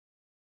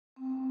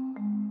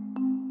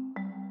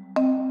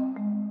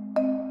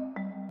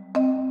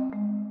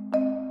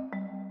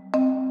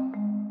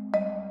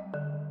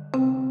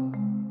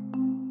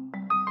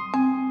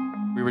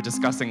were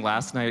discussing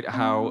last night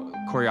how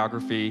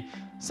choreography,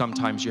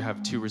 sometimes you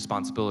have two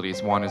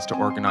responsibilities. One is to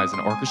organize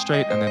and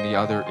orchestrate, and then the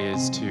other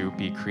is to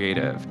be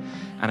creative.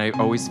 And I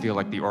always feel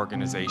like the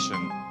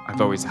organization,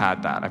 I've always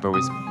had that. I've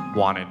always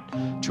wanted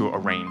to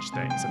arrange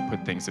things and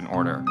put things in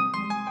order.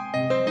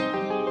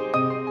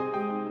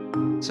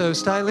 So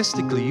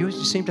stylistically, you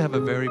seem to have a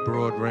very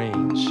broad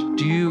range.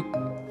 Do you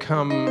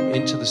come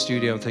into the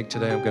studio and think,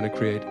 today I'm going to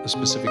create a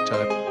specific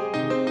type?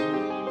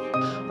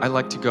 I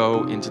like to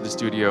go into the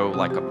studio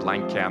like a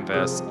blank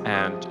canvas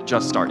and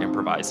just start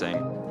improvising.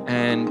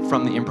 And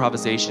from the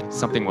improvisation,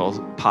 something will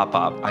pop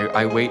up.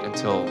 I wait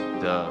until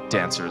the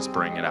dancers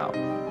bring it out.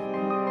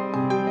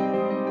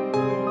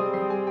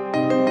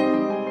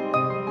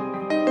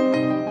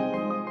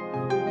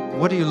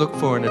 What do you look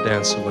for in a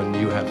dancer when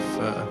you have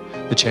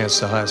the chance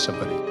to hire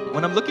somebody?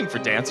 When I'm looking for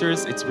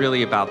dancers, it's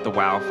really about the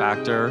wow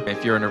factor.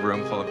 If you're in a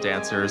room full of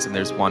dancers and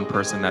there's one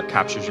person that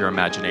captures your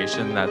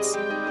imagination, that's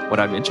what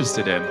I'm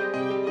interested in.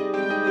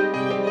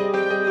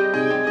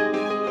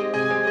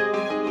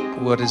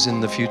 What is in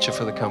the future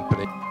for the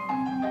company?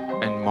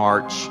 In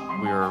March,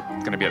 we're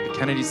going to be at the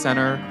Kennedy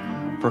Center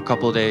for a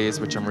couple of days,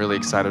 which I'm really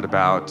excited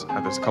about.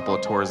 There's a couple of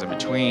tours in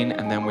between,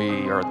 and then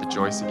we are at the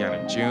Joyce again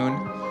in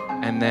June,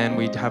 and then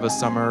we have a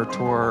summer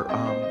tour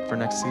for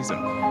next season.